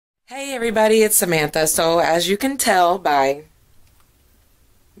Hey everybody, it's Samantha. So as you can tell by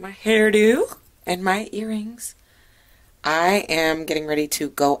my hairdo and my earrings, I am getting ready to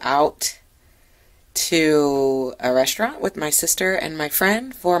go out to a restaurant with my sister and my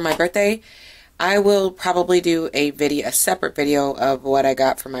friend for my birthday. I will probably do a separate video of what I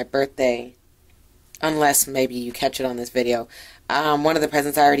got for my birthday, unless maybe you catch it on this video. One of the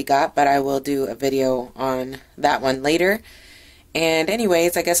presents I already got, but I will do a video on that one later. And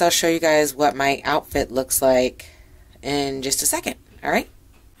anyways, I guess I'll show you guys what my outfit looks like in just a second. Alright?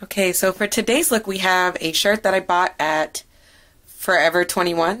 Okay, so for today's look, we have a shirt that I bought at Forever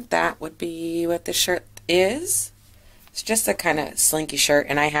 21. That would be what this shirt is. It's just a kind of slinky shirt,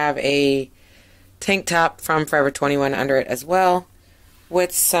 and I have a tank top from Forever 21 under it as well,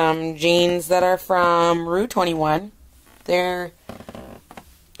 with some jeans that are from Rue 21. I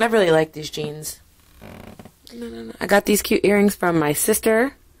really like these jeans. I got these cute earrings from my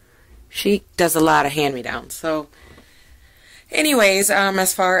sister. She does a lot of hand-me-downs. So, anyways,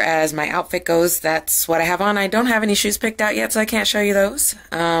 as far as my outfit goes, that's what I have on. I don't have any shoes picked out yet, so I can't show you those.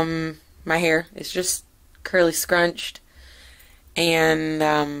 My hair is just curly scrunched.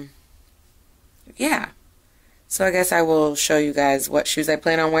 And, yeah. So I guess I will show you guys what shoes I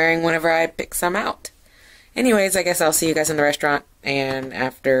plan on wearing whenever I pick some out. Anyways, I guess I'll see you guys in the restaurant and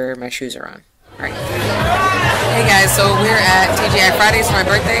after my shoes are on. Alright. Hey guys, so we're at TGI Fridays for my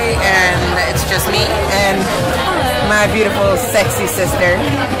birthday, and it's just me and my beautiful, sexy sister.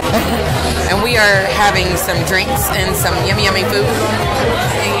 And we are having some drinks and some yummy, yummy food.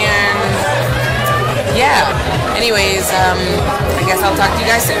 And yeah. Anyways, I guess I'll talk to you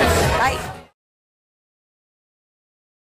guys soon. Bye.